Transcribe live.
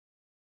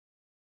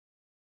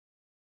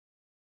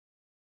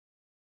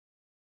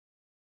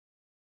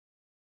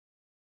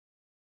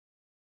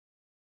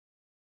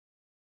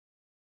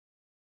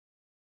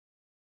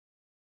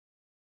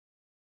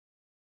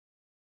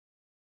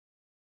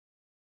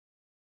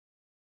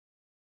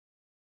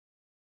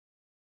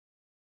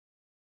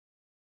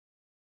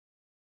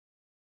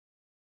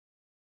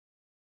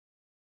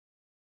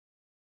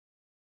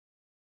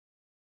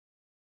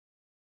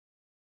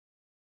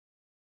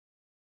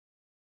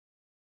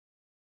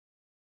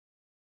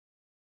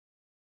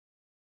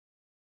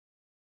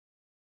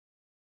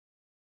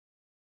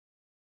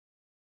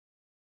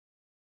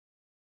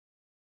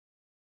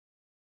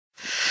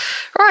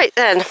Right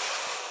then,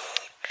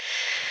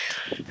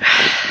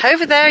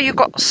 over there you've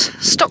got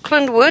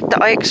Stockland Wood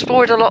that I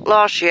explored a lot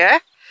last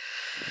year.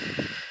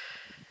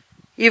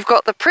 You've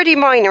got the Priddy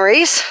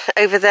Minories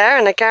over there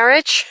in a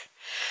garage.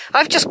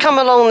 I've just come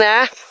along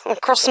there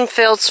across some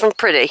fields from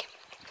Priddy.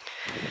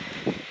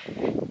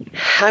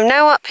 I'm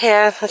now up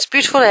here in this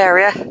beautiful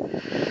area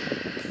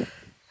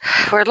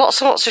where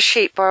lots and lots of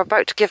sheep are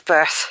about to give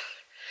birth.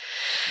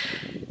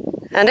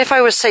 And if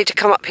I was, say, to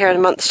come up here in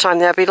a month's time,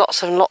 there'll be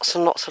lots and lots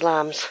and lots of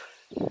lambs.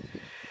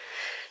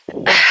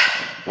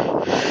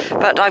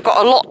 But I've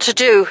got a lot to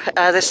do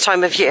this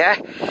time of year.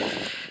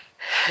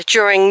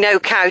 During no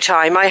cow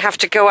time, I have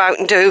to go out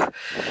and do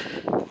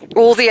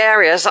all the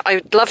areas that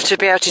I'd love to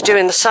be able to do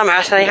in the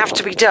summer. They have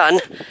to be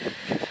done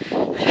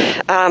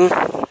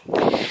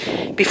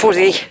before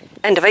the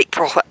end of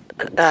April,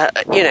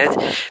 you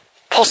know,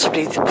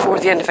 possibly before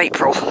the end of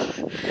April.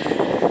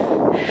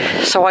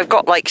 So I've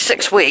got like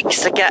 6 weeks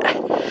to get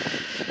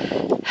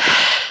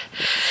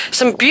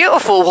some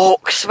beautiful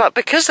walks, but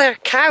because they're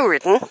cow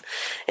ridden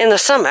in the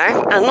summer,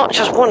 and not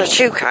just 1 or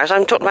 2 cows,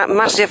 I'm talking about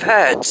massive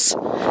herds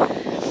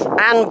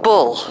and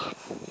bull.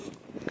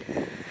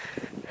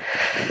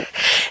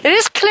 It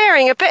is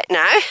clearing a bit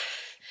now,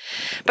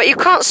 but you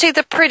can't see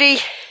the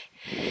Priddy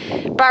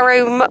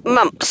barrow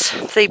mumps,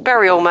 the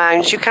burial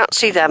mounds. You can't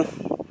see them.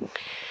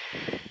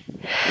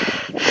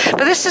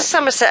 But this is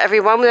Somerset,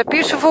 everyone, with their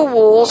beautiful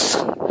walls.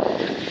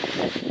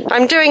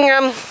 I'm doing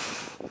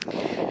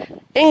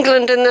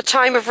England in the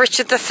time of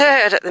Richard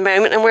III at the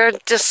moment, and we're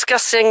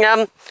discussing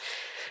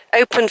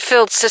open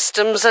field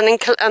systems and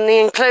the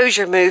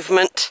enclosure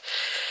movement,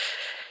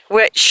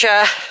 which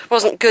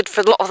wasn't good for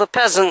a lot of the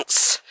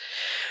peasants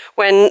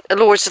when the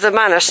lords of the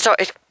manor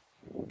started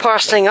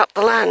parcelling up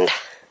the land.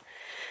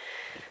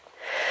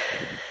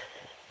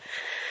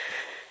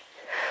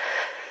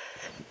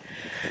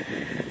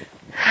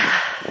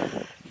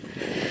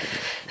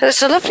 And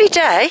it's a lovely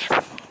day.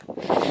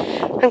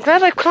 I'm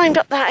glad I climbed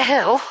up that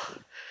hill.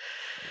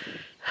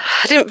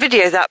 I didn't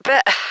video that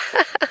bit.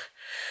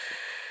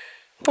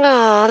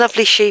 Oh,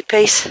 lovely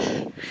sheepies.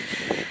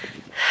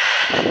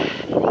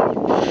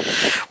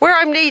 Where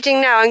I'm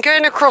leading now, I'm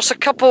going across a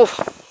couple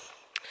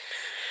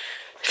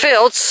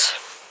fields,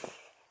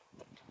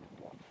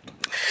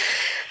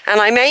 and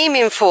I'm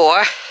aiming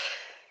for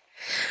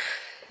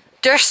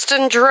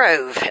Durston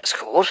Drove, it's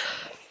called.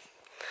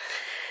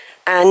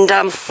 And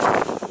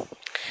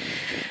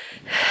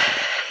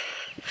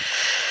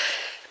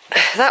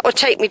that would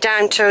take me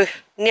down to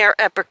near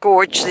Ebbor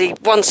Gorge, the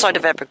one side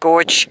of Ebbor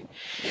Gorge,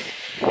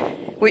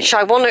 which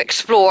I want to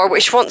explore,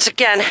 which once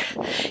again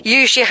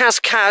usually has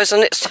cows,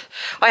 and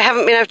I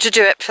haven't been able to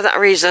do it for that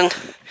reason.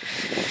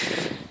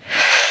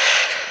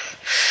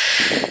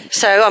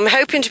 So I'm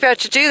hoping to be able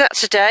to do that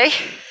today.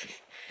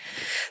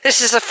 This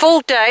is a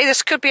full day.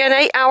 This could be an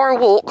 8-hour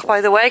walk,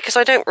 by the way, because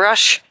I don't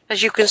rush,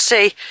 as you can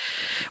see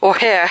or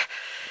hear.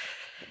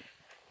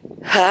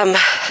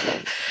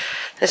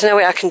 There's no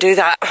way I can do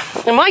that.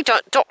 And my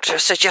doctor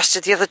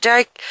suggested the other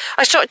day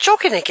I start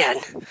jogging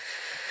again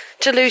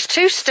to lose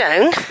 2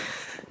 stone.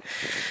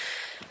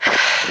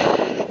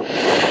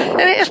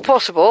 And it is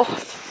possible.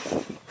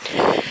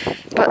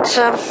 But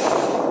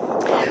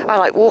I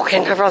like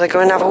walking. I'd rather go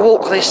and have a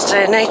walk this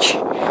day and age.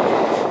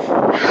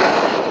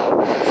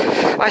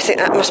 I think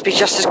that must be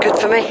just as good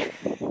for me.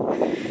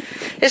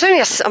 It's only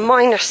a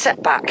minor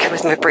setback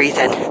with my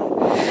breathing.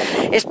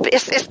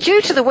 It's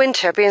due to the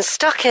winter being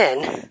stuck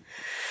in.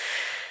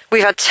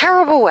 We've had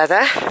terrible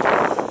weather,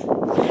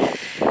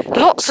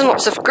 lots and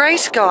lots of grey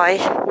sky,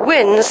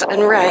 winds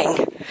and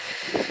rain.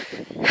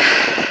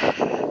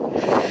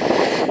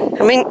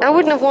 I mean, I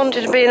wouldn't have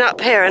wanted to be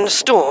up here in a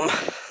storm,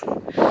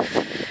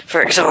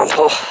 for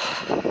example.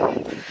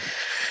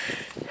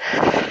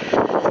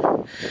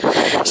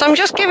 So I'm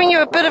just giving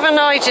you a bit of an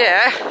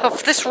idea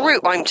of this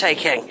route I'm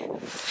taking.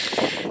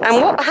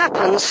 And what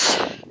happens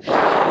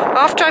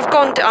after I've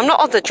gone, I'm not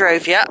on the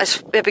Drove yet,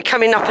 it'll be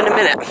coming up in a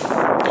minute.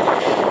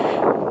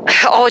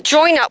 I'll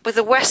join up with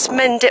the West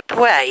Mendip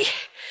Way,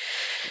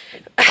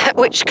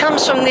 which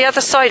comes from the other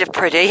side of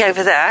Priddy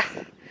over there.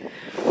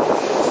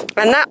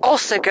 And that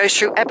also goes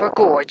through Ebbor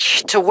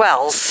Gorge to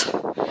Wells,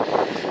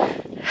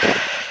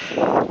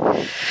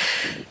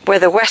 where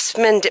the West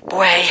Mendip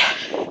Way,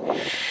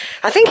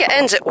 I think it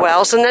ends at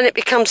Wells and then it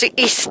becomes the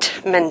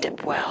East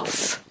Mendip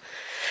Wells.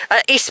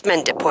 East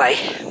Mendip Way.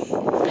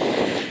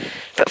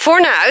 But for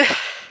now,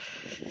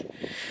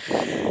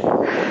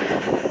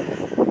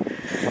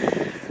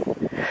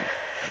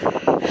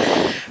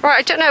 right,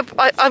 I don't know,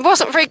 I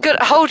wasn't very good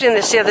at holding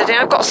this the other day.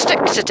 I've got a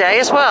stick today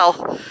as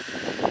well.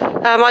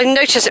 I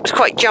noticed it was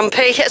quite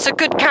jumpy. It's a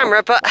good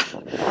camera, but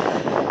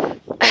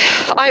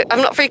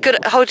I'm not very good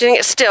at holding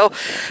it still.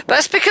 But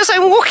it's because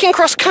I'm walking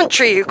cross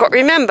country, you've got to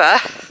remember.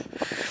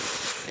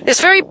 It's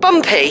very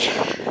bumpy.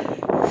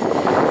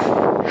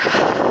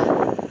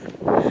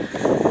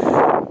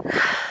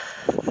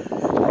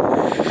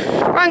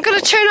 Right, I'm going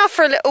to turn off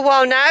for a little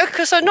while now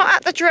because I'm not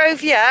at the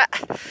Drove yet.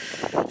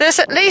 There's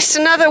at least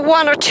another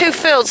 1 or 2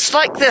 fields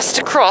like this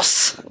to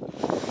cross.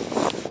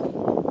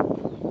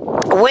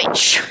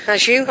 which,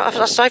 as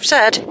I've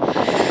said,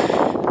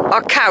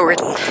 are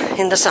cow-ridden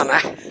in the summer.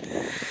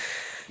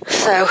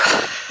 So,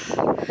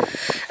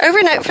 over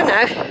and out for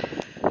now.